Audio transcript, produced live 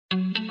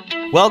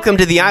Welcome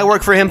to the I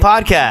Work For Him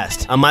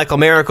podcast. I'm Michael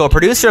Miracle,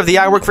 producer of the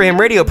I Work For Him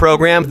radio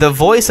program, the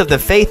voice of the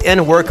faith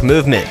and work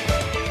movement.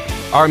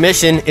 Our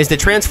mission is to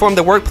transform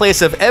the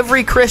workplace of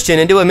every Christian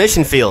into a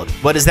mission field.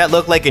 What does that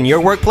look like in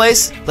your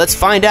workplace? Let's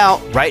find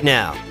out right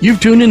now. You've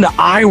tuned into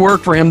I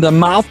Work For Him, the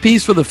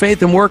mouthpiece for the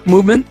faith and work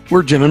movement.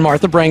 We're Jim and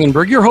Martha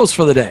Brangenberg, your hosts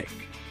for the day.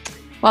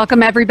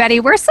 Welcome, everybody.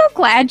 We're so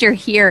glad you're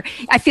here.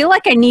 I feel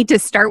like I need to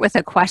start with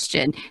a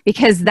question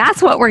because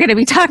that's what we're going to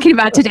be talking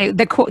about today.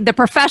 The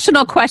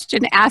professional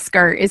question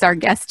asker is our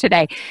guest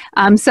today.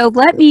 So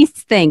let me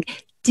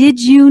think.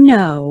 Did you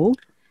know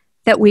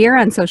that we are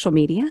on social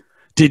media?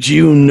 Did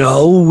you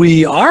know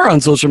we are on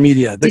social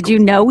media? Did you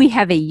know we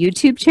have a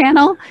YouTube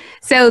channel?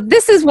 So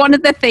this is one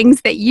of the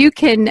things that you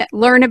can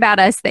learn about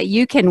us, that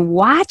you can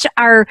watch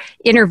our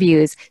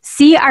interviews,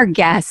 see our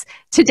guests.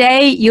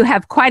 Today, you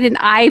have quite an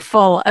eye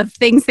full of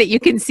things that you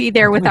can see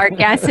there with our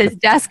guest. His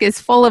desk is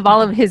full of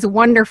all of his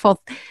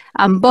wonderful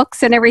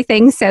books and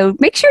everything. So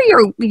make sure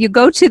you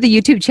go to the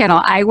YouTube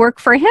channel, I Work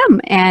For Him,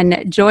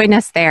 and join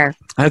us there.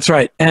 That's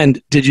right.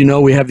 And did you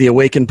know we have the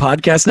Awaken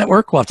Podcast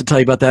Network? We'll have to tell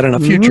you about that in a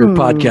future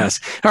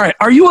podcast. All right.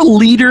 Are you a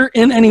leader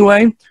in any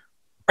way?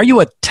 Are you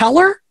a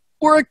teller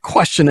or a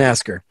question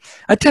asker?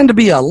 I tend to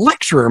be a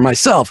lecturer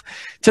myself.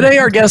 Today,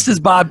 our guest is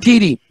Bob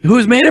Tiede, who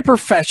has made a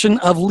profession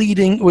of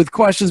leading with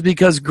questions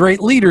because great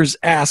leaders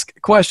ask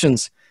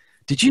questions.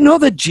 Did you know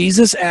that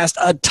Jesus asked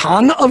a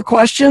ton of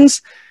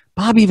questions?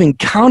 Bob even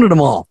counted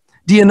them all.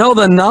 Do you know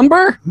the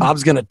number?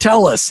 Bob's going to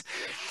tell us.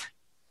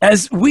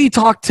 As we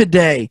talk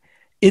today,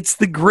 it's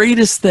the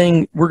greatest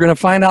thing we're going to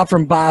find out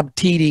from Bob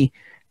Tiede.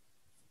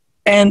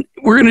 And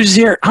we're going to just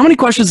hear how many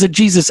questions did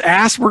Jesus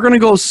ask. We're going to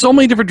go so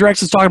many different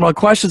directions talking about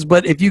questions.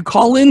 But if you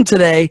call in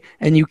today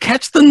and you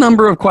catch the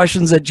number of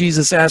questions that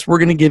Jesus asked, we're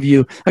going to give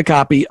you a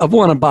copy of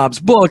one of Bob's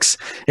books,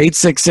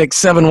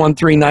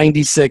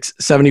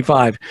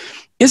 866-713-9675.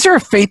 Is there a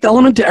faith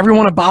element to every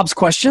one of Bob's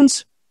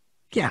questions?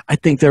 Yeah, I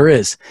think there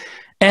is.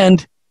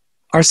 And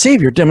our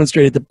Savior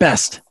demonstrated the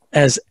best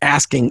as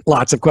asking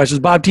lots of questions.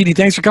 Bob Tiede,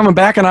 thanks for coming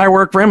back, and I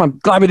Work For Him. I'm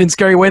glad we didn't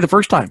scare you away the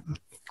first time.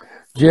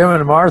 Jim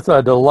and Martha,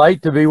 a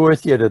delight to be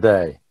with you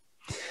today.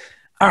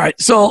 All right,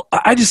 so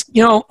I just,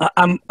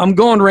 I'm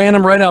going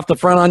random right off the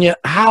front on you.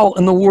 How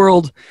in the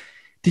world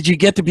did you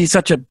get to be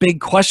such a big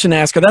question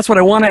asker? That's what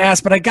I want to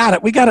ask, but I got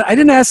it. I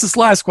didn't ask this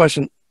last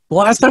question. The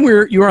last time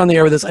you were on the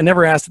air with us, I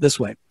never asked it this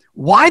way.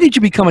 Why did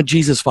you become a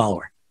Jesus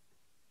follower?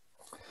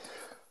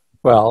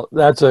 Well,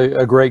 that's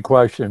a great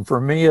question.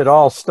 For me, it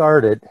all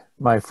started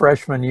my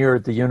freshman year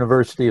at the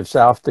University of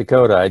South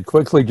Dakota. I'd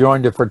quickly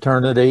joined a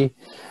fraternity,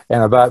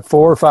 and about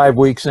 4 or 5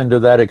 weeks into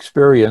that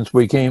experience,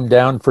 we came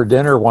down for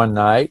dinner one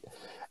night,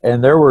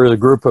 and there were a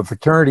group of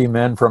fraternity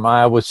men from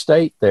Iowa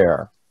State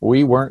there.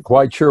 We weren't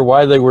quite sure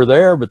why they were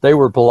there, but they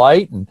were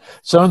polite, and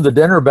soon the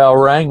dinner bell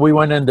rang. We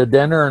went into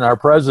dinner, and our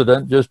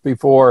president, just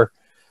before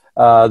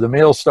the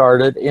meal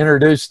started,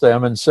 introduced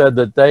them and said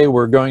that they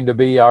were going to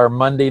be our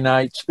Monday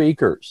night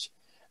speakers.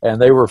 And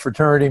they were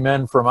fraternity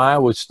men from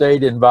Iowa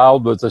State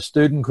involved with the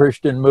student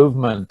Christian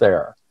movement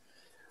there.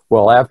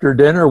 Well, after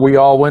dinner, we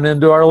all went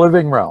into our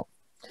living room.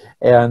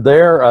 And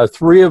there,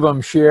 3 of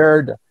them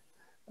shared,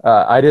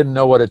 I didn't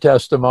know what a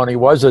testimony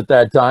was at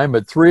that time,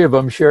 but 3 of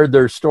them shared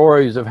their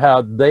stories of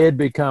how they had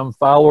become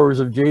followers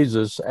of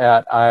Jesus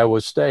at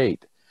Iowa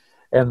State.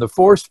 And the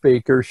 4th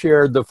speaker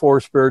shared the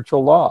 4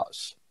 spiritual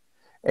laws.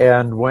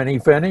 And when he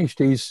finished,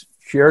 he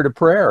shared a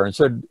prayer and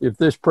said, if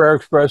this prayer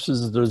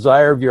expresses the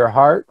desire of your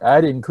heart,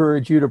 I'd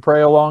encourage you to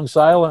pray along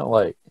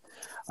silently.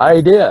 I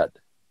did.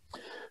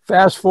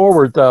 Fast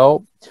forward,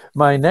 though,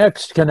 my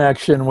next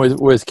connection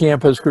with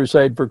Campus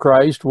Crusade for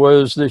Christ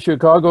was the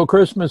Chicago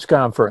Christmas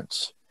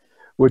Conference,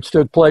 which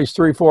took place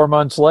 3-4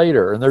 months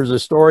later. And there's a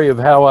story of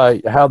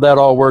how that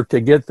all worked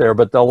to get there.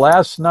 But the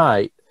last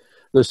night,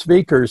 the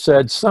speaker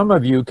said, some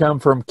of you come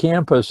from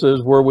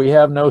campuses where we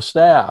have no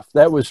staff.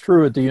 That was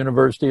true at the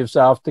University of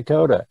South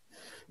Dakota.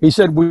 He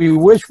said, we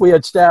wish we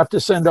had staff to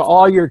send to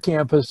all your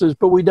campuses,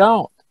 but we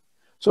don't.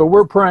 So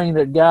we're praying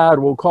that God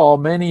will call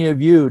many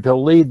of you to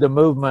lead the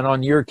movement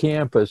on your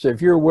campus.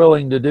 If you're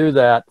willing to do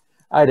that,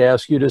 I'd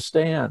ask you to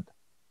stand.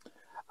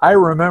 I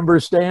remember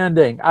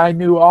standing. I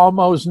knew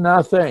almost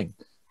nothing.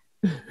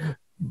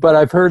 But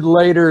I've heard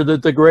later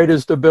that the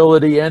greatest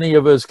ability any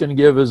of us can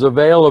give is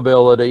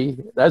availability.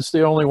 That's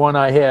the only one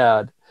I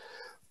had.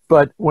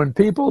 But when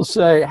people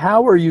say,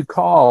 how are you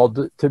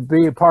called to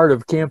be a part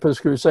of Campus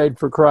Crusade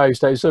for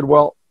Christ? I said,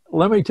 well,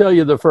 let me tell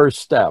you the first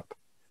step.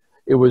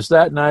 It was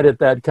that night at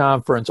that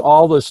conference.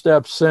 All the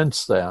steps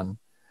since then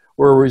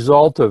were a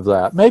result of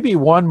that. Maybe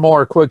one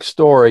more quick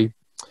story.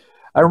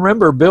 I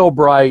remember Bill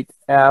Bright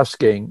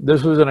asking,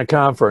 this was in a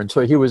conference,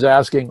 so he was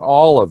asking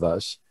all of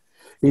us.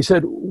 He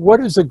said, what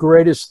is the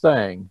greatest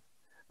thing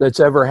that's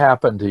ever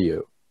happened to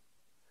you?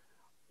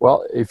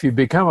 Well, if you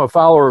become a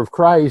follower of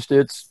Christ,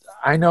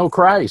 I know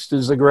Christ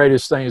is the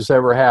greatest thing that's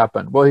ever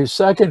happened. Well, his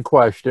second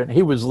question,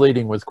 he was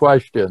leading with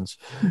questions,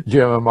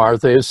 Jim and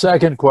Martha. His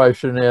second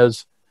question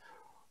is,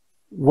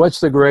 what's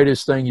the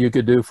greatest thing you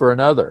could do for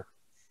another?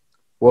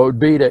 Well, it would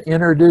be to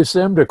introduce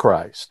them to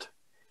Christ.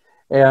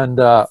 And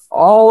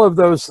all of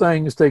those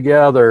things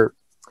together,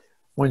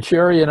 when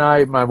Sherry and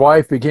I, my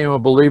wife, became a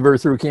believer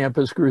through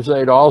Campus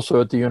Crusade,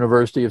 also at the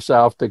University of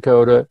South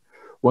Dakota.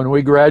 When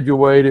we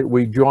graduated,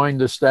 we joined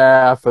the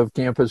staff of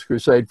Campus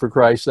Crusade for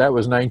Christ. That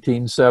was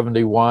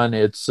 1971.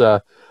 It's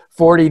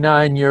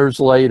 49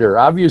 years later.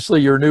 Obviously,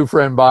 your new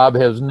friend Bob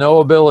has no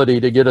ability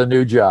to get a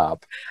new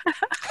job.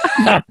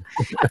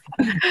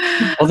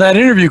 Well, that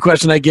interview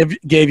question I gave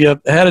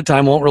you ahead of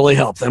time won't really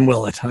help them,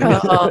 will it?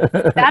 Oh,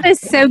 that is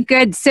so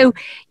good. So,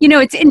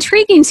 it's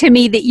intriguing to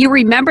me that you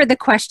remember the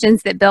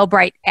questions that Bill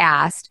Bright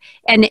asked.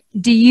 And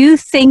do you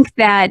think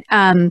that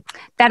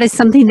that is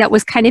something that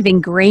was kind of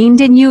ingrained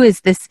in you?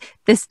 Is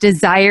this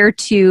desire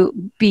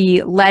to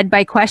be led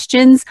by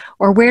questions,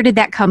 or where did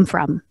that come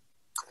from?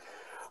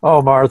 Oh,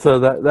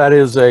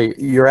 Martha,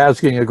 you're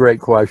asking a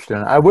great question.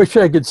 I wish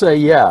I could say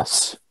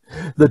yes.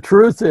 The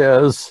truth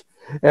is,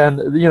 and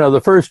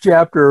the first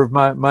chapter of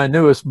my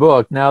newest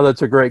book, Now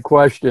That's a Great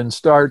Question,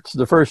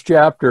 the first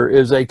chapter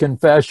is a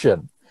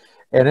confession.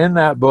 And in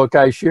that book,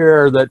 I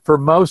share that for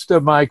most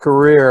of my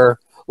career,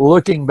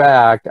 looking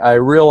back, I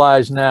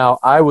realize now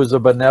I was a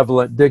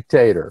benevolent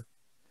dictator.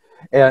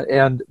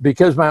 And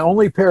because my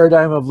only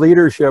paradigm of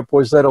leadership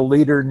was that a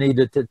leader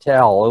needed to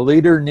tell, a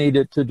leader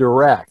needed to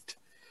direct.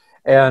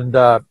 And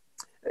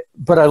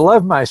but I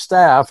loved my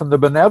staff, and the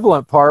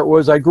benevolent part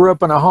was I grew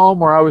up in a home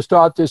where I was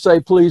taught to say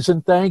please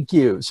and thank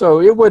you.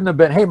 So it wouldn't have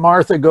been, hey,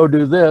 Martha, go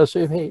do this.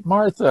 Hey,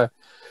 Martha,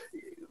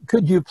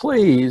 could you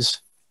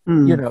please,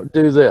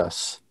 do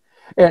this?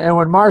 And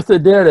when Martha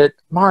did it,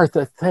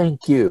 Martha,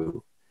 thank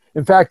you.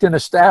 In fact, in a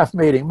staff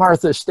meeting,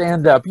 Martha,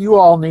 stand up. You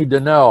all need to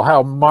know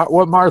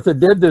what Martha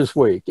did this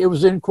week. It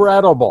was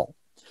incredible.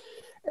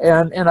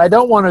 And I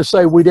don't want to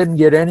say we didn't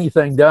get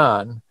anything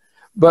done,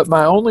 but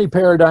my only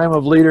paradigm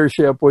of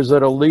leadership was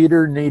that a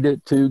leader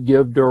needed to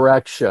give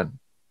direction.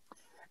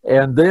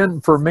 And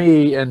then for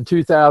me, in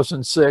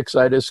 2006,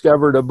 I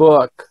discovered a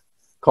book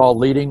called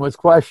Leading with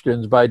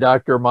Questions by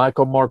Dr.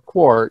 Michael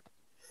Morquart.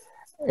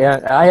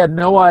 And I had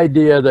no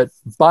idea that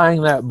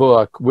buying that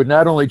book would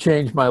not only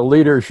change my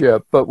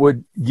leadership, but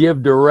would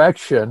give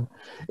direction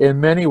in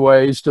many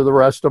ways to the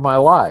rest of my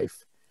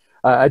life.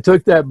 I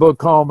took that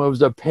book home. It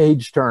was a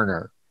page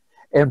turner.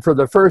 And for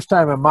the first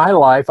time in my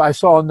life, I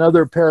saw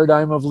another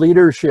paradigm of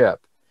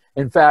leadership.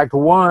 In fact,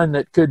 one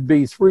that could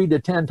be 3 to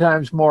 10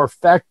 times more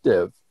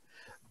effective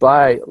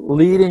by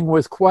leading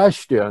with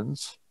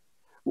questions,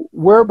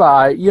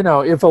 whereby,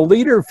 if a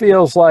leader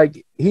feels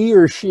like he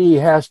or she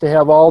has to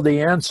have all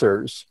the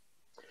answers,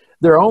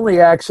 they're only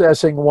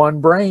accessing one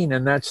brain,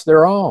 and that's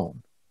their own.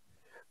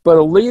 But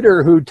a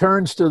leader who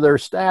turns to their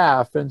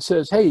staff and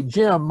says, hey,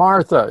 Jim,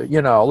 Martha,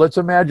 let's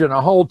imagine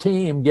a whole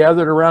team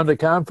gathered around a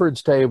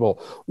conference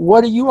table.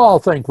 What do you all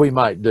think we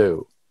might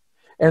do?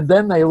 And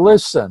then they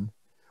listen.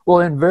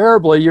 Well,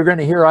 invariably, you're going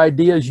to hear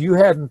ideas you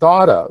hadn't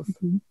thought of.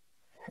 Mm-hmm.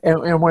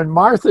 And when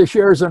Martha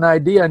shares an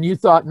idea and you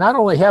thought, not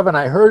only haven't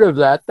I heard of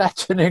that,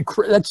 that's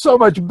so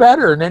much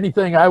better than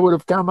anything I would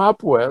have come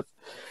up with.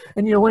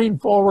 And you lean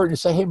forward and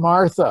say, hey,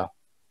 Martha,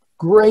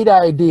 great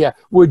idea.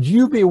 Would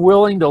you be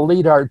willing to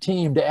lead our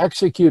team to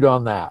execute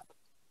on that?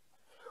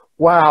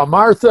 Wow,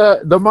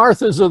 Martha, the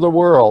Marthas of the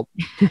world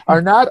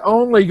are not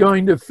only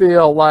going to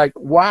feel like,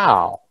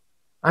 wow,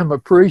 I'm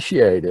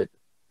appreciated,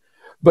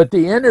 but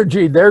the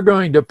energy they're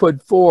going to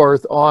put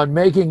forth on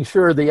making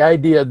sure the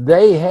idea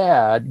they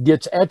had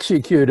gets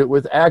executed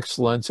with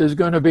excellence is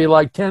going to be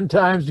like 10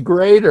 times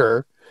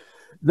greater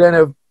than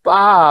if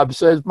Bob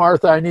says,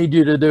 Martha, I need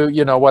you to do,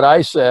 what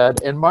I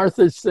said. And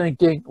Martha's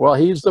thinking, well,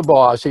 he's the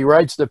boss. He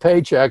writes the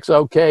paychecks.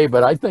 Okay,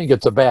 but I think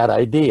it's a bad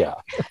idea.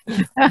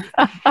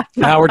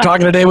 Now we're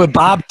talking today with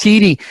Bob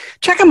Tiede.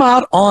 Check him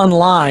out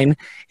online.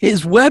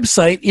 His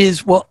website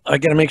is, I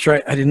got to make sure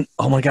I didn't,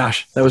 oh my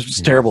gosh, that was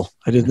just terrible.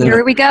 I didn't.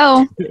 Here we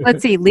go.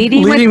 Let's see.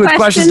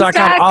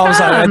 Leadingwithquestions.com. Oh, I'm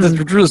sorry. I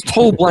drew this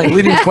total blank.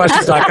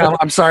 Leadingwithquestions.com.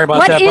 I'm sorry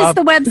about that, Bob. What is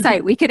the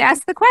website? We could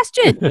ask the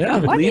question. Yeah,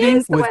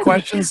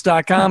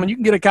 leadingwithquestions.com. And you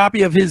can get a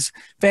copy of his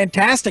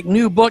fantastic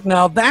new book.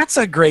 Now, that's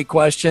a great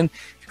question.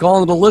 Call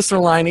on the listener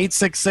line,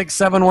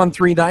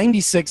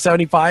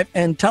 866-713-9675,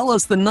 and tell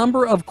us the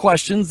number of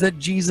questions that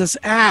Jesus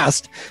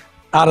asked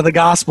out of the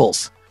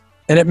Gospels.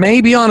 And it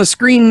may be on a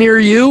screen near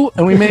you,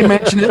 and we may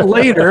mention it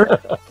later.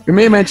 We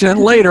may mention it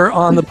later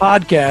on the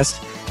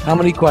podcast. How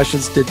many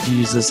questions did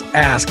Jesus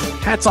ask?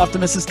 Hats off to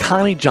Mrs.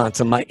 Connie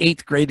Johnson, my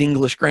 8th grade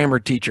English grammar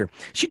teacher.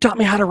 She taught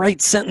me how to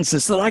write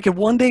sentences so that I could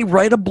one day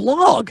write a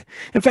blog.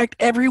 In fact,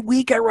 every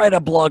week I write a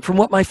blog from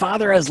what my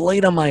father has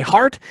laid on my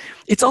heart.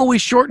 It's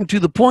always short and to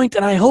the point,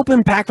 and I hope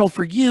impactful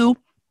for you,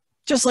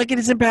 just like it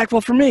is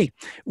impactful for me.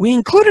 We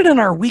include it in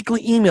our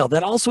weekly email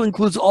that also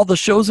includes all the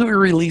shows that we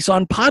release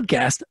on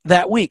podcast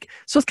that week.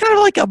 So it's kind of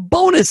like a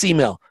bonus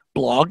email,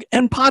 blog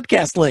and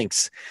podcast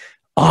links.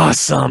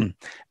 Awesome.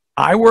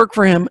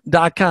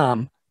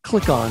 iworkforhim.com.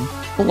 Click on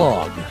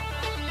blog.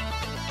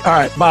 All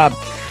right, Bob.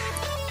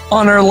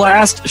 On our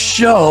last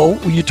show,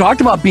 you talked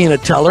about being a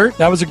teller.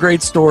 That was a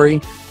great story.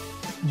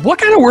 What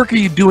kind of work are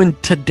you doing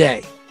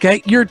today?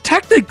 Okay, you're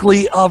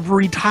technically of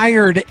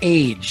retired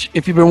age.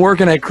 If you've been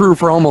working at Crew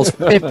for almost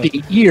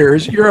 50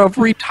 years, you're of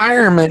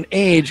retirement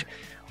age.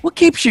 What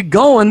keeps you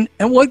going,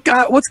 and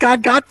what's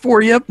God got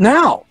for you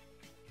now?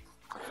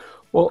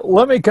 Well,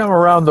 let me come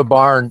around the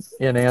barn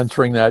in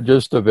answering that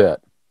just a bit.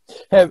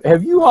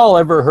 Have you all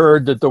ever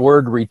heard that the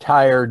word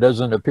retire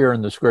doesn't appear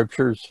in the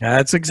scriptures?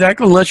 That's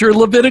exactly, unless you're a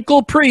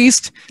Levitical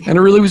priest, and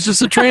it really was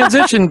just a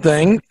transition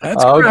thing.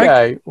 That's correct.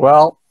 Okay,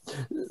 well,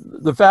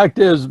 the fact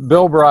is,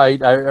 Bill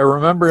Bright, I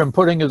remember him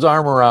putting his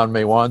arm around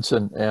me once,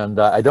 and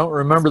I don't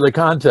remember the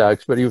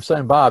context, but he was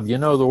saying, Bob, you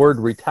know the word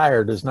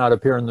retire does not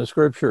appear in the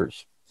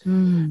scriptures.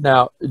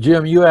 Now,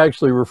 Jim, you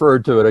actually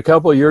referred to it. A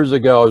couple of years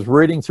ago, I was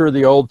reading through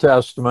the Old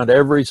Testament,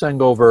 every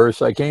single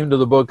verse. I came to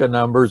the book of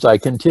Numbers. I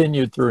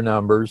continued through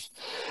Numbers,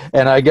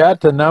 and I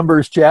got to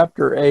Numbers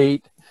chapter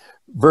 8,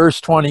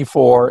 verse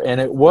 24, and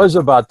it was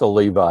about the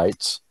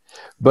Levites.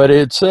 But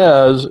it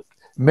says,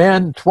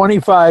 men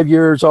 25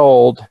 years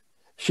old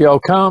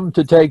shall come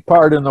to take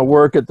part in the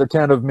work at the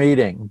tent of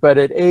meeting, but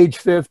at age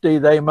 50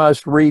 they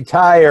must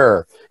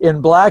retire.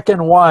 In black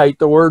and white,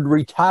 the word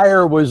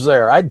retire was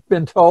there. I'd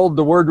been told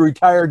the word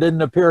retire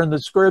didn't appear in the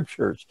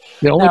scriptures.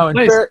 Now,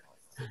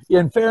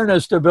 in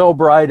fairness to Bill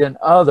Bright and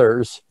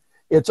others,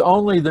 it's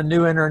only the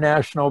New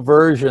International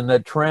Version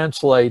that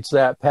translates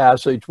that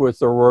passage with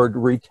the word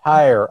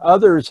retire.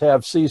 Others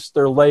have ceased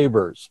their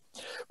labors.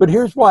 But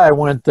here's why I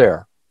went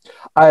there.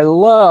 I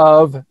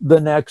love the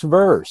next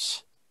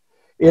verse.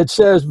 It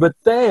says, but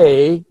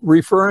they,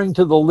 referring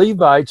to the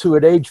Levites who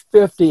at age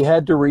 50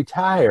 had to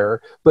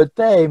retire, but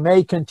they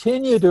may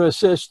continue to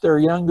assist their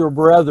younger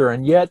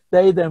brethren, yet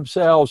they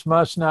themselves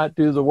must not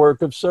do the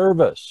work of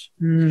service.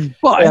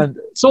 Well, and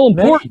so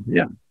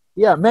important.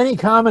 Many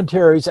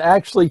commentaries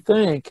actually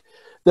think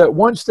that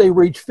once they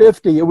reached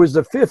 50, it was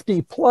the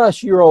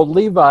 50-plus-year-old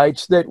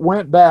Levites that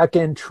went back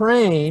and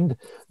trained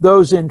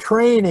those in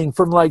training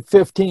from like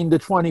 15 to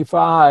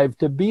 25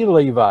 to be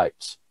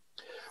Levites.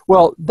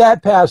 Well,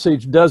 that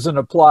passage doesn't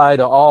apply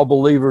to all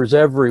believers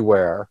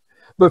everywhere,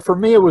 but for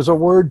me it was a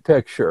word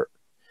picture.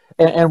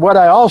 And what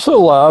I also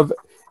love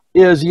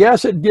is,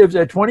 yes, it gives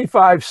at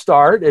 25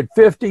 start, at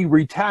 50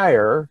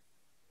 retire,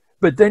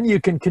 but then you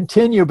can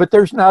continue, but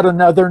there's not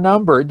another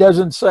number. It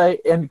doesn't say,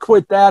 and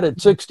quit that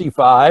at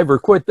 65 or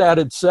quit that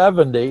at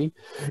 70.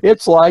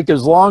 It's like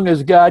as long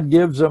as God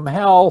gives them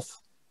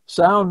health,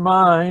 sound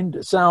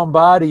mind, sound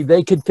body,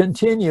 they could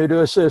continue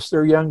to assist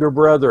their younger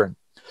brethren.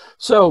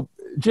 So,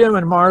 Jim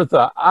and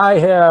Martha, I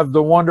have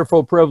the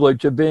wonderful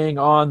privilege of being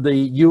on the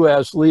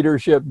U.S.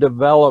 Leadership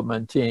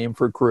Development Team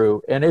for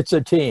Crew, and it's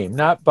a team,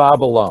 not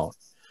Bob alone.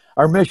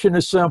 Our mission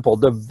is simple,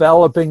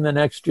 developing the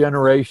next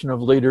generation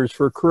of leaders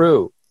for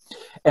Crew.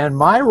 And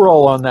my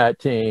role on that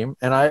team,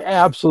 and I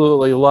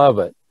absolutely love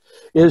it,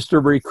 is to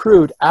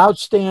recruit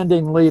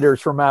outstanding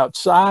leaders from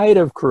outside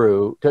of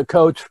Crew to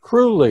coach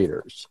Crew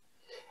leaders.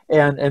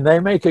 And they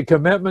make a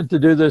commitment to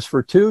do this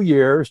for 2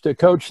 years, to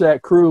coach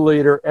that Crew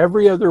leader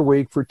every other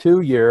week for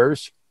 2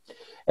 years.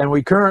 And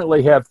we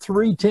currently have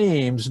 3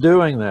 teams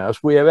doing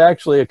this. We have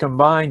actually a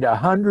combined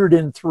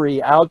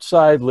 103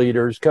 outside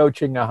leaders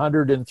coaching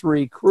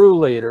 103 Crew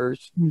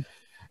leaders.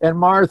 And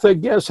Martha,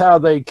 guess how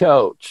they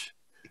coach?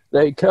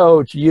 They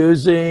coach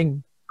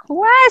using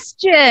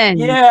questions.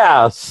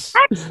 Yes.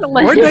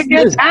 Excellent. Where did they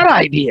get that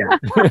idea?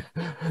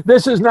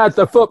 This is not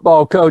the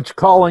football coach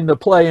calling the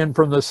play in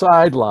from the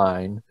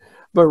sideline,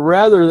 but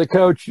rather the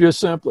coach just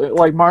simply,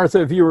 like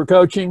Martha, if you were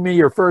coaching me,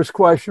 your first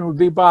question would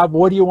be, Bob,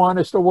 what do you want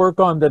us to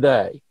work on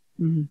today?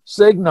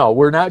 Signal.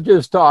 We're not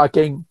just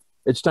talking.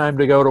 It's time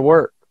to go to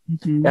work.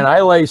 And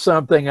I lay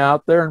something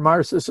out there, and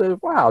Martha says,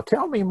 wow,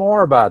 tell me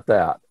more about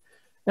that.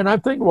 And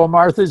I'm thinking, well,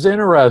 Martha's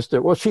interested.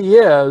 Well, she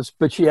is,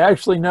 but she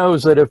actually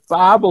knows that if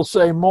Bob will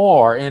say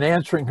more in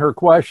answering her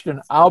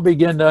question, I'll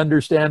begin to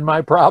understand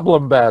my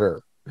problem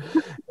better.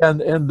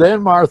 And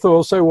then Martha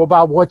will say, well,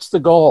 Bob, what's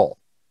the goal?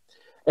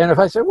 And if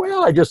I say,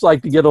 well, I just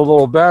like to get a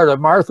little better,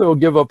 Martha will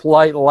give a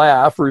polite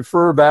laugh,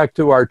 refer back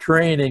to our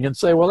training and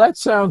say, well, that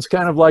sounds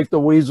kind of like the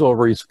weasel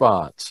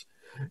response.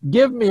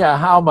 Give me a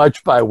how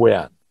much by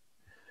when.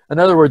 In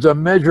other words, a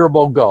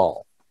measurable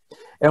goal.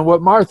 And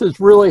what Martha's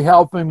really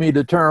helping me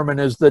determine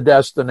is the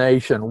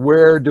destination.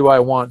 Where do I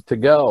want to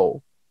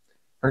go?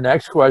 Her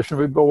next question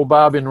would be, well,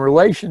 Bob, in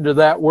relation to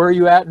that, where are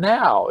you at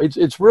now?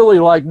 It's really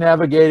like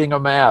navigating a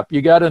map.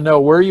 You got to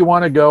know where you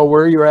want to go,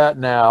 where you're at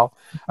now.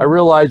 I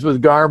realize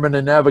with Garmin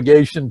and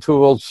navigation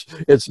tools,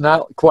 it's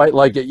not quite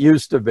like it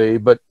used to be,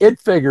 but it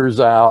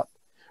figures out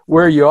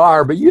where you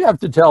are, but you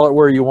have to tell it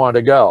where you want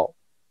to go.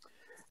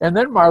 And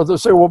then Martha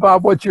said, well,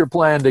 Bob, what's your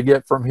plan to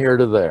get from here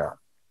to there?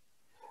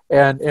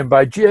 And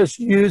by just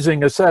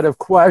using a set of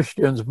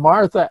questions,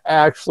 Martha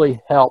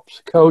actually helps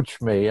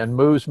coach me and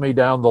moves me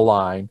down the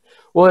line.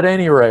 Well, at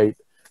any rate,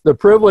 the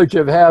privilege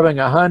of having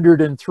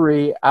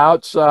 103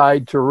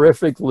 outside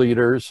terrific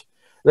leaders.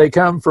 They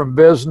come from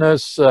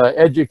business,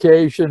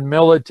 education,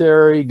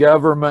 military,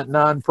 government,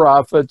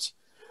 nonprofits.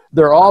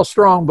 They're all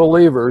strong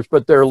believers,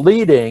 but they're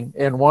leading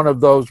in one of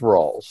those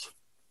roles.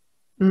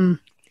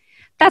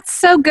 That's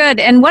so good.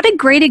 And what a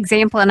great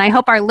example. And I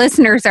hope our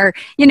listeners are,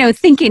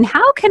 thinking,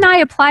 how can I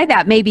apply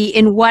that maybe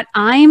in what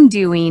I'm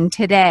doing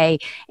today?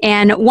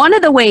 And one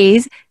of the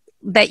ways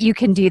that you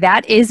can do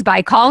that is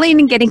by calling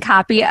and getting a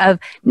copy of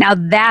Now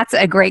That's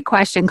a Great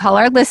Question. Call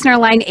our listener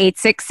line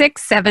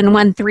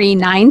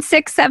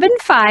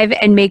 866-713-9675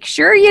 and make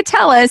sure you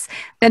tell us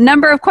the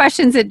number of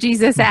questions that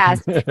Jesus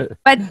asked.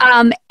 But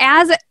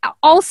as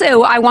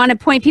also, I want to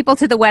point people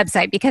to the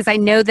website because I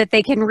know that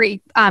they can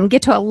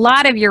get to a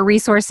lot of your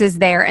resources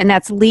there, and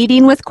that's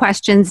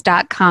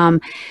leadingwithquestions.com.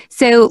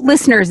 So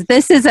listeners,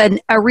 this is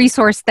a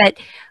resource that,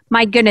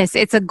 my goodness,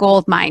 it's a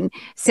gold mine.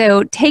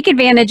 So take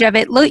advantage of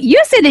it.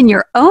 Use it in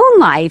your own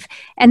life,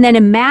 and then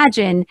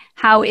imagine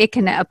how it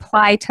can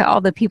apply to all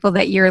the people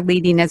that you're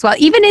leading as well,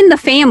 even in the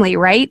family,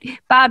 right?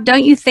 Bob,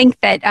 don't you think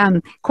that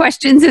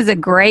questions is a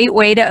great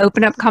way to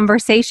open up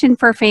conversation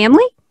for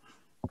family?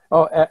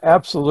 Oh,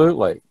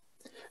 absolutely.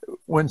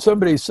 When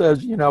somebody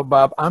says,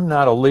 Bob, I'm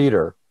not a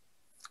leader,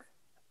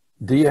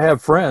 do you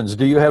have friends?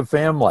 Do you have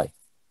family?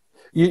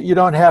 You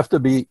don't have to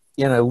be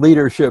in a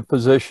leadership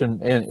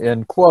position,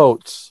 in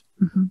quotes,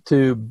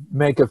 to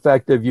make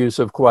effective use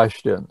of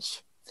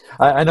questions.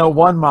 I know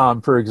one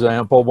mom, for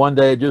example, one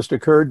day it just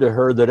occurred to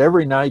her that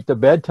every night the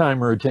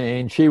bedtime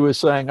routine, she was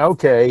saying,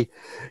 okay,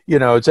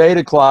 it's 8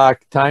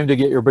 o'clock, time to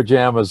get your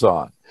pajamas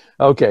on.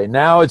 Okay,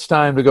 now it's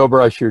time to go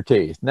brush your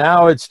teeth.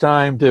 Now it's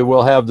time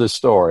we'll have the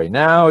story.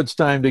 Now it's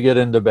time to get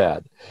into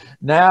bed.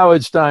 Now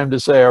it's time to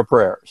say our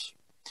prayers.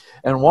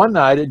 And one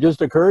night it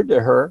just occurred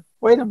to her,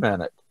 wait a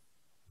minute.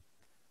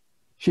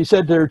 She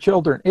said to her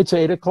children, it's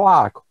 8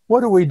 o'clock.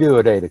 What do we do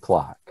at 8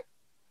 o'clock?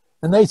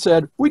 And they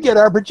said, we get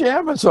our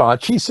pajamas on.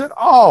 She said,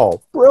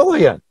 oh,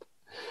 brilliant.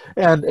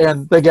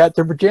 And they got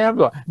their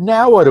pajamas on.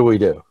 Now what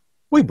do?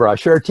 We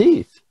brush our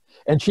teeth.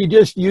 And she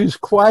just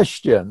used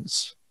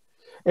questions.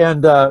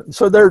 And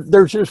so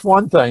there's just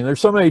one thing.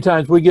 There's so many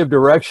times we give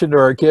direction to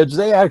our kids.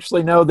 They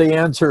actually know the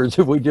answers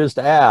if we just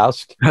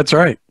ask. That's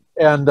right.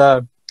 And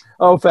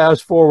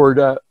fast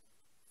forward.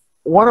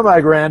 One of my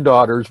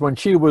granddaughters, when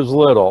she was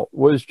little,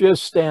 was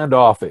just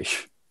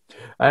standoffish.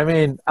 I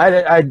mean,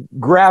 I'd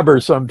grab her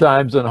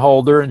sometimes and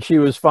hold her, and she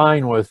was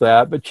fine with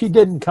that, but she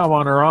didn't come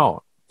on her own.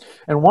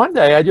 And one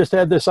day I just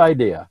had this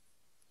idea.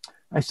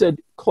 I said,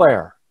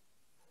 Claire,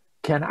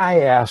 can I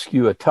ask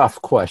you a tough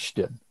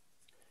question?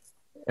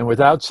 And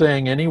without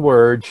saying any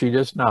word, she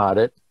just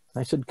nodded.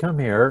 I said, come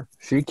here.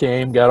 She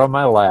came, got on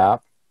my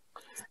lap,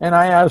 and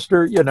I asked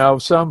her,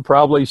 some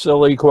probably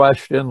silly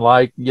question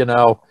like,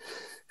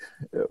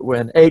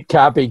 when 8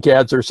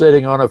 copycats are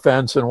sitting on a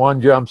fence and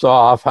one jumps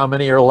off, how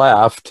many are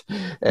left?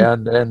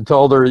 And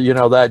told her,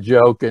 that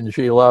joke, and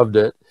she loved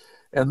it.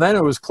 And then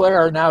it was,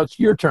 Claire, now it's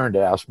your turn to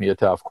ask me a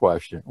tough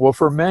question. Well,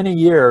 for many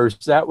years,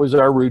 that was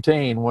our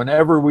routine.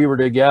 Whenever we were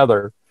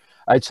together,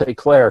 I'd say,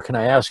 Claire, can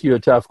I ask you a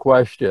tough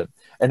question?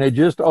 And it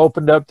just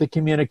opened up the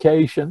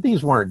communication.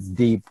 These weren't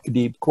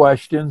deep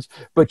questions,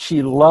 but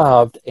she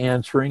loved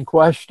answering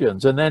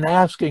questions and then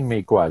asking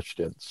me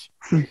questions.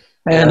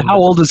 And how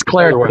old is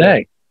Claire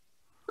today?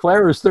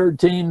 Claire is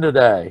 13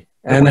 today,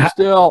 and we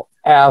still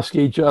ask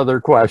each other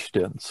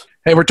questions.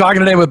 Hey, we're talking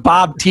today with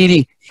Bob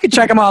Tiede. You can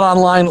check him out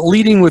online,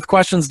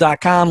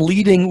 leadingwithquestions.com,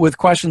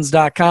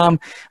 leadingwithquestions.com.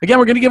 Again,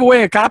 we're going to give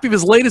away a copy of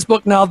his latest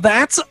book. Now,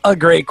 that's a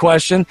great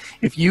question.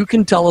 If you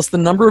can tell us the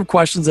number of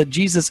questions that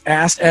Jesus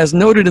asked as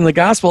noted in the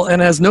gospel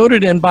and as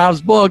noted in Bob's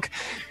book,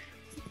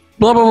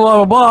 blah, blah, blah,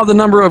 blah, blah, the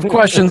number of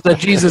questions that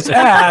Jesus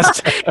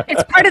asked.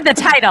 It's part of the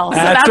title. So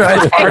that's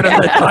right, it's part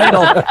of the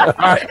title.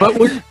 All right, but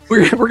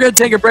we're going to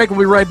take a break. We'll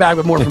be right back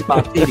with more from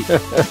Bob Tiede.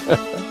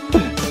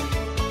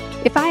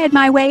 If I had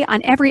my way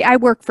on every I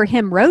Work for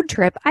Him road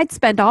trip, I'd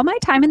spend all my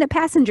time in the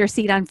passenger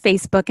seat on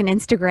Facebook and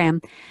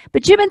Instagram.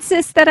 But Jim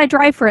insists that I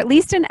drive for at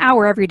least an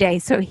hour every day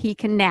so he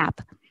can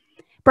nap.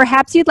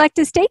 Perhaps you'd like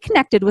to stay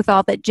connected with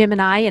all that Jim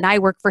and I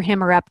Work for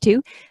Him are up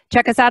to.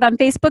 Check us out on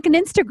Facebook and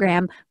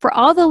Instagram for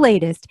all the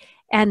latest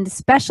and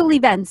special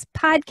events,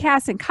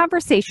 podcasts, and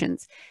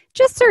conversations.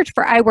 Just search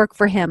for I Work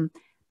for Him.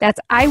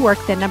 That's I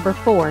Work, the number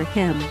 4,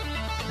 Him.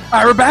 All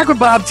right, we're back with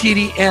Bob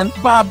Tiede. And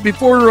Bob,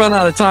 before we run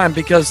out of time,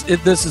 because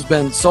this has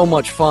been so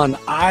much fun,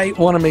 I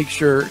want to make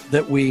sure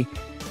that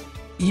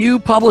you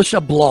publish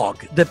a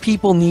blog that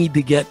people need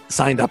to get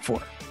signed up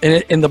for.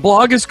 And the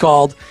blog is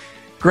called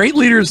Great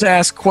Leaders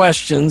Ask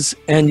Questions.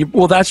 And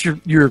that's your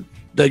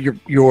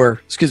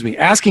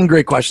Asking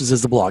Great Questions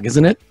is the blog,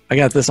 isn't it? I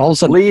got this all of a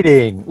sudden.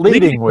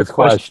 Leading with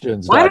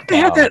questions. Why did I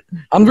have that?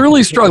 I'm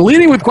really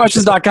struggling.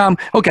 Leadingwithquestions.com.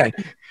 Okay.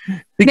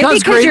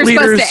 Because great you're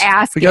leaders, supposed to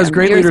ask because him.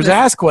 great leaders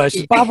ask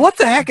questions. Bob, what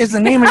the heck is the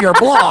name of your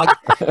blog?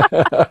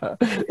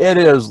 It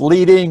is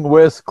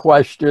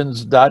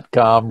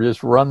leadingwithquestions.com.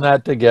 Just run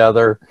that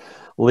together,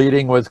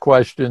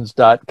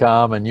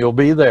 leadingwithquestions.com, and you'll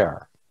be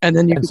there. And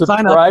then you can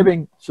sign up.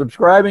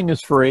 Subscribing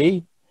is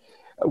free.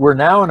 We're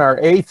now in our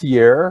 8th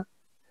year,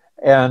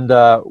 and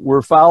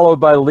we're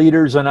followed by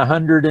leaders in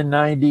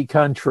 190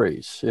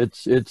 countries.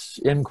 It's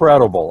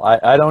incredible.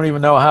 I don't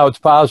even know how it's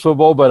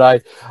possible,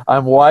 but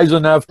I'm wise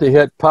enough to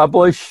hit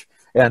publish,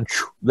 And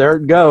there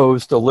it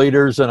goes to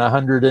leaders in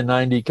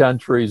 190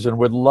 countries, and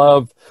would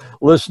love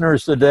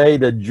listeners today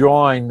to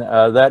join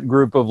that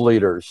group of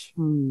leaders.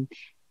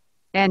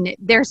 And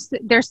there's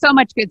so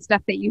much good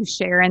stuff that you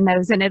share in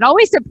those. And it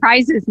always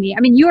surprises me. I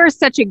mean, you are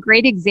such a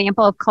great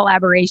example of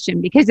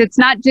collaboration, because it's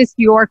not just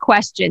your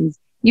questions.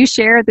 You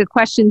share the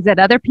questions that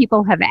other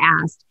people have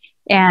asked.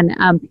 And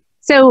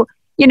so,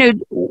 you know,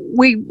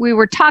 we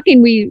were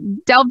talking, we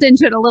delved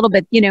into it a little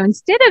bit, you know,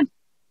 instead of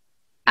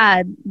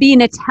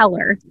being a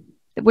teller,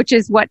 which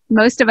is what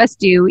most of us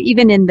do,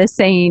 even in the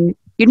saying,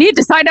 you need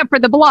to sign up for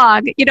the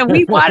blog. You know,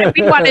 we want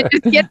to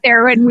just get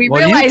there when we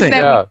realize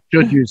that.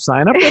 Should you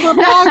sign up for the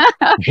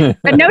blog?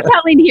 But no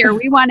telling here.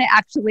 We want to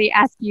actually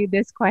ask you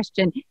this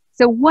question.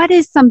 So what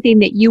is something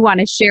that you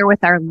want to share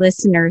with our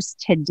listeners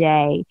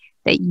today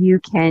that you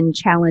can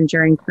challenge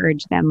or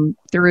encourage them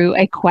through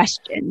a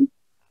question?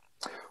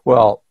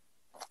 Well,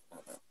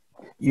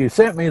 you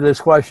sent me this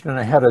question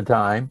ahead of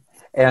time,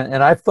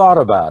 and I've thought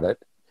about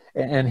it.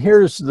 And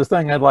here's the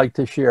thing I'd like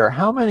to share.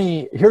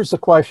 Here's the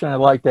question I'd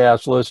like to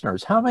ask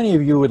listeners. How many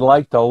of you would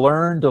like to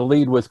learn to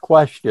lead with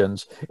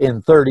questions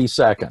in 30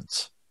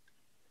 seconds?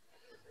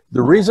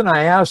 The reason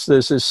I ask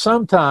this is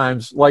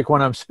sometimes, like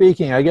when I'm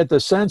speaking, I get the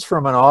sense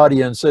from an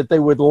audience that they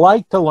would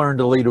like to learn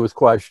to lead with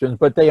questions,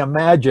 but they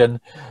imagine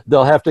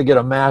they'll have to get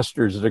a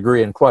master's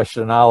degree in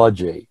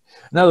questionology.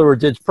 In other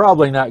words, it's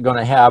probably not going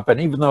to happen,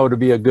 even though it'd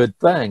be a good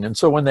thing. And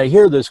so when they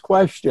hear this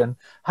question,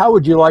 how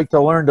would you like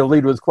to learn to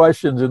lead with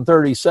questions in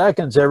 30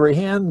 seconds? Every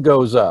hand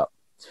goes up.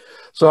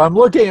 So I'm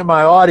looking at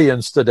my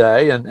audience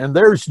today, and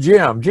there's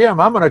Jim.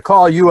 Jim, I'm going to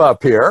call you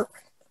up here.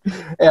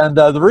 And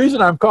the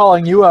reason I'm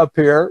calling you up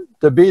here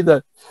to be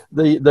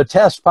the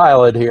test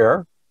pilot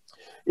here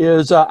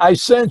is I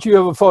sense you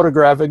have a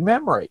photographic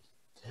memory.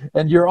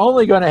 And you're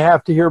only going to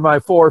have to hear my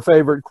 4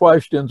 favorite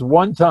questions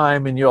one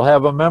time, and you'll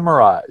have them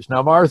memorized.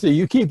 Now, Martha,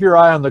 you keep your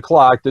eye on the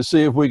clock to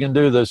see if we can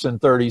do this in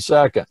 30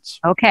 seconds.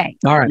 Okay.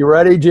 All right. You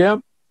ready,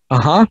 Jim?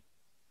 Uh-huh.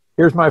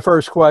 Here's my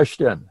first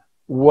question.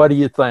 What do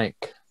you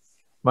think?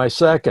 My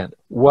second,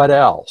 what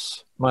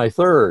else? My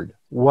third,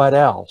 what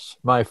else?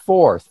 My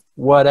fourth,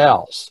 what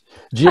else?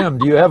 Jim,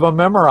 do you have them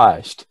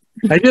memorized?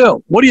 I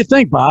do. What do you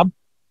think, Bob?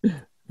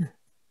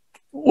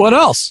 What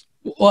else?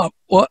 What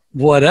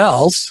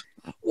else?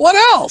 What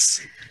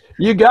else?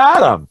 You got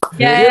them.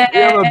 Yay. You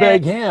have a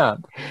big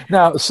hand.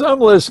 Now, some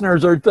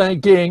listeners are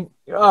thinking,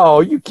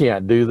 oh, you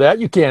can't do that.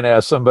 You can't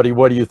ask somebody,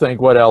 what do you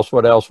think? What else?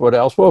 What else? What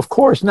else? Well, of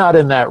course, not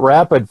in that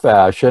rapid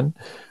fashion.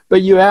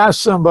 But you ask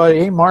somebody,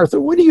 hey, Martha,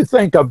 what do you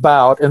think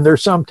about? And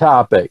there's some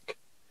topic.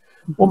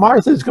 Well,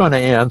 Martha's going to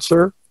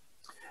answer.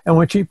 And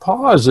when she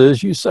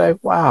pauses, you say,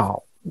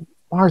 wow,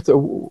 Martha,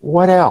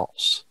 what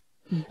else?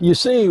 You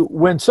see,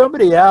 when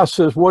somebody asks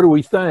us, what do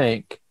we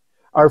think?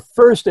 Our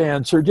first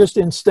answer, just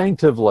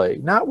instinctively,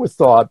 not with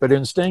thought, but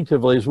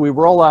instinctively, is we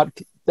roll out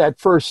that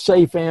first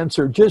safe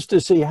answer just to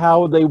see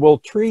how they will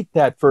treat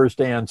that first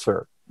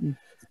answer.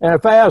 And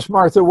if I ask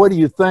Martha, what do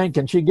you think?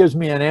 And she gives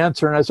me an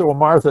answer, and I say, well,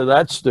 Martha,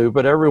 that's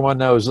stupid. Everyone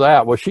knows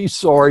that. Well, she's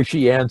sorry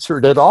she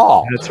answered at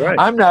all. That's right.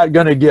 I'm not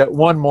going to get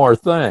one more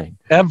thing.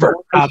 Ever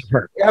out of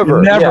her.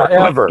 Ever. Never. Yeah,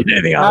 ever.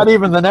 Not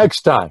even the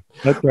next time.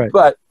 That's right.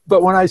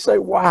 But when I say,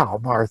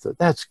 wow, Martha,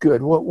 that's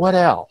good. What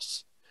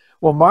else?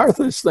 Well,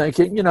 Martha's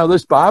thinking, you know,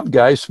 this Bob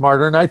guy's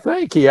smarter than I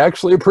think. He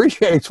actually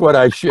appreciates what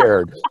I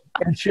shared.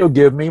 And she'll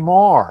give me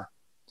more.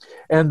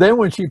 And then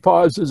when she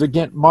pauses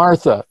again,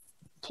 Martha,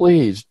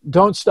 please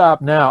don't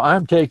stop now.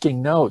 I'm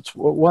taking notes.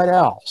 What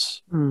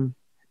else?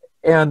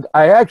 And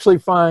I actually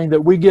find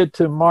that we get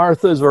to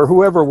Martha's or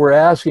whoever we're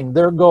asking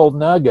their gold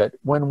nugget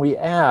when we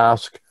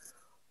ask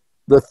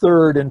the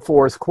third and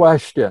fourth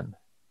question.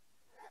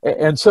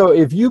 And so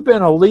if you've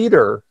been a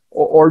leader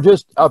or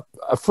just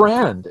a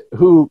friend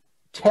who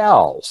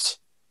tells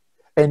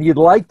and you'd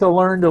like to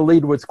learn to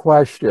lead with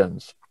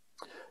questions,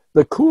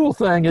 the cool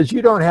thing is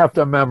you don't have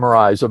to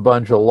memorize a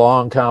bunch of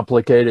long,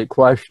 complicated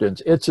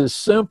questions. It's as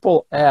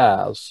simple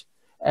as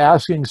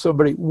asking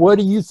somebody, what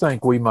do you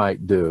think we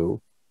might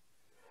do?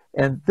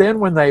 And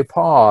then when they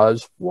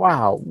pause,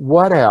 wow,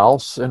 what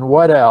else and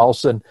what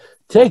else? And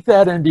take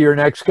that into your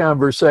next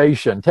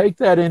conversation. Take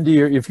that into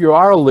your, if you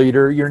are a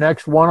leader, your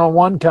next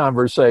one-on-one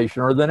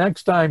conversation, or the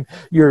next time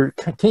your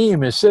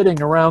team is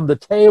sitting around the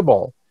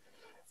table.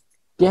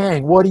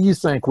 Gang, what do you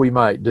think we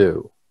might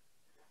do?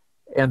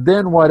 And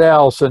then what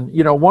else? And,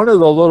 you know, one of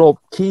the little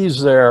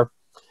keys there,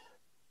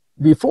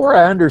 before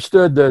I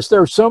understood this,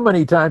 there were so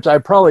many times I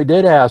probably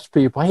did ask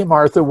people, hey,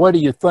 Martha, what do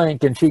you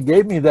think? And she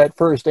gave me that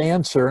first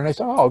answer. And I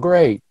said, oh,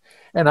 great.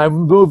 And I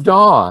moved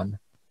on.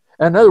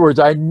 In other words,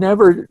 I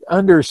never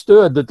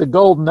understood that the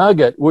gold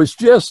nugget was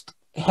just,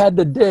 had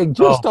to dig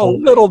just a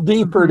little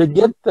deeper to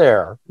get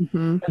there.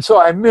 And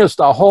so I missed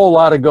a whole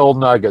lot of gold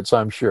nuggets,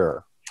 I'm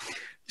sure.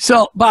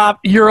 So, Bob,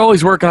 you're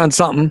always working on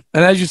something.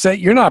 And as you say,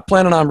 you're not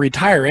planning on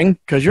retiring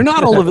because you're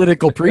not a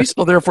Levitical priest,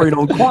 so therefore you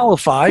don't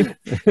qualify.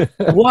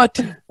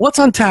 What's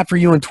on tap for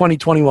you in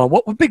 2021?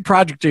 What big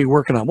project are you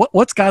working on?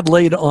 What's God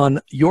laid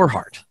on your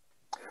heart?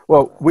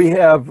 Well, we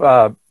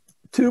have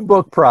 2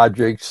 book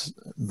projects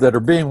that are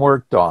being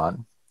worked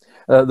on.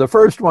 The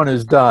first one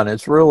is done.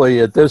 It's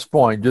really, at this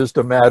point, just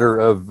a matter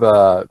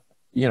of,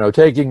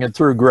 taking it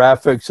through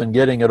graphics and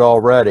getting it all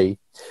ready.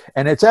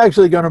 And it's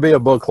actually going to be a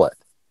booklet.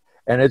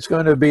 And it's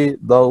going to be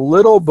the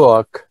little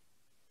book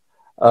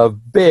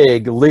of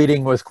big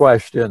leading with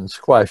questions,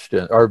 I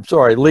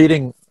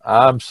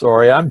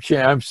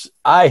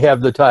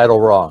have the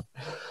title wrong.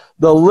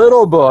 The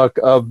little book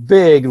of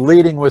big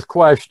leading with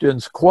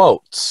questions,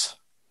 quotes.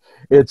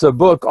 It's a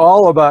book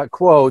all about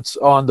quotes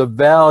on the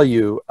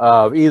value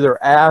of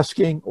either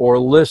asking or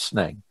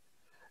listening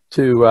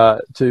to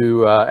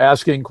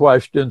asking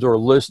questions or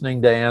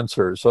listening to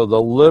answers. So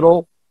the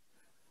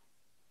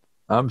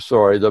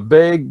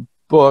big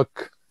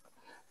book.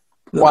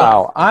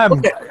 Wow,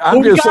 I'm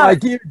just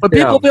like you. But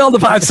people feel the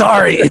vibe.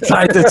 Sorry, it's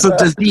a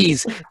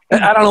disease.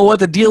 I don't know what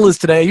the deal is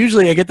today.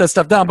 Usually I get that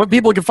stuff down, but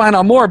people can find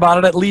out more about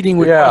it at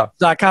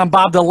leadingwithquestions.com.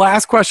 Bob, the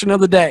last question of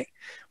the day.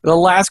 The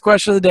last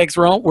question of the day, because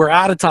we're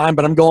out of time,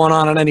 but I'm going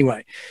on it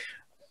anyway.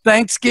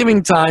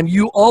 Thanksgiving time,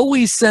 you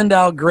always send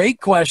out great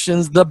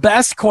questions, the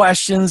best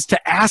questions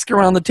to ask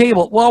around the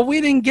table. Well,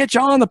 we didn't get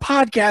you on the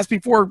podcast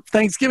before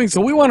Thanksgiving,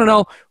 so we want to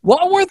know,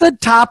 what were the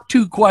top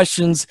 2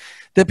 questions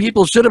that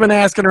people should have been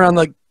asking around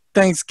the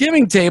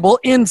Thanksgiving table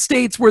in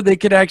states where they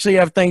could actually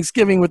have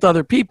Thanksgiving with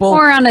other people?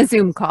 Or on a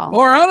Zoom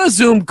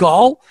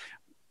call.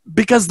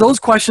 Because those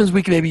questions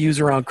we can maybe use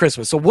around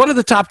Christmas. So what are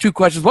the top 2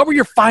 questions? What were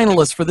your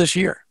finalists for this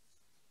year?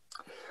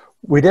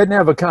 We didn't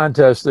have a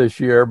contest this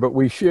year, but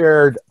we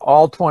shared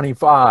all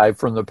 25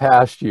 from the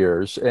past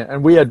years.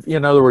 And we had,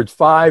 in other words,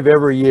 5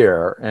 every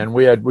year. And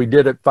we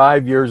did it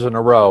 5 years in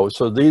a row.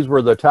 So these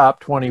were the top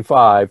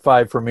 25,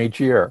 5 from each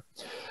year.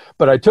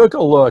 But I took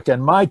a look,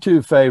 and my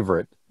 2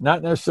 favorite,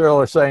 not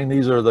necessarily saying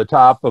these are the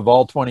top of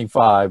all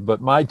 25,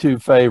 but my 2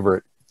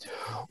 favorite.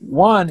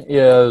 One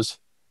is,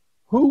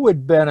 who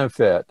would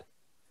benefit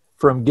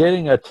from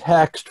getting a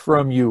text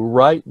from you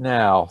right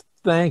now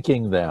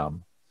thanking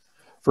them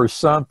for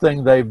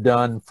something they've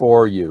done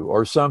for you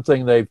or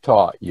something they've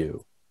taught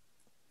you?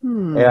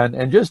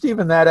 And just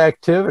even that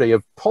activity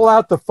of pull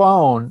out the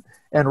phone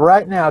and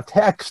right now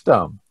text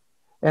them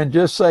and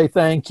just say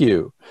thank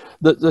you.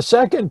 The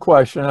second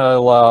question I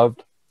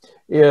loved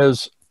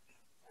is,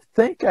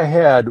 think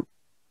ahead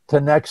to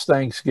next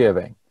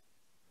Thanksgiving.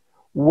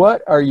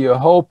 What are you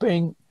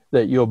hoping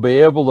that you'll be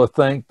able to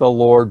thank the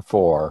Lord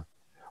for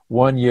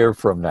 1 year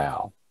from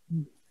now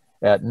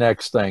at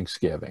next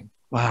Thanksgiving?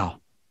 Wow.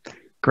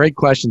 Great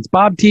questions.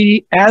 Bob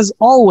Tiede, as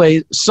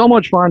always, so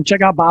much fun.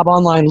 Check out Bob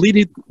online,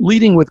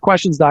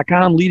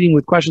 leadingwithquestions.com,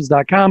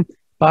 leadingwithquestions.com.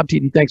 Bob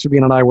Tiede, thanks for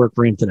being on I Work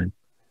for Him today.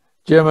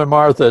 Jim and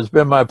Martha, it's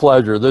been my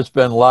pleasure. This has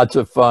been lots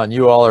of fun.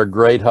 You all are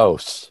great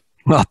hosts.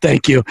 Well,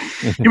 thank you.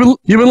 You've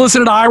been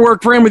listening to I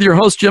Work for Him with your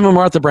host, Jim and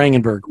Martha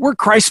Brangenberg. We're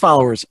Christ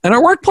followers, and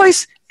our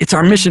workplace, it's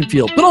our mission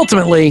field. But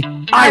ultimately,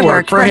 I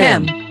work for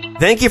Him.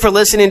 Thank you for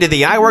listening to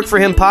the I Work for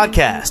Him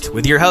podcast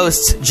with your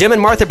hosts, Jim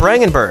and Martha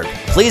Brangenberg.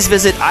 Please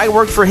visit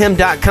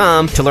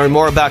iworkforhim.com to learn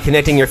more about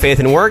connecting your faith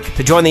and work,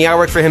 to join the I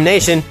Work for Him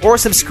Nation, or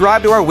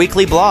subscribe to our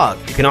weekly blog.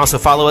 You can also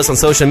follow us on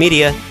social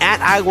media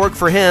at I Work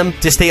for Him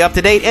to stay up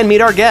to date and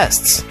meet our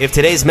guests. If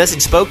today's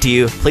message spoke to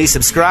you, please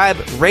subscribe,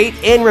 rate,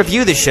 and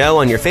review the show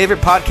on your favorite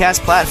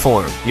podcast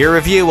platform. Your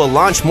review will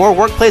launch more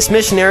workplace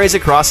missionaries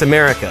across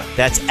America.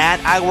 That's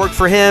at I Work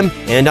for Him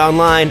and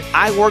online,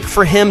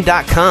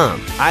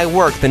 iworkforhim.com. I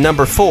work the number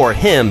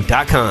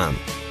 4him.com.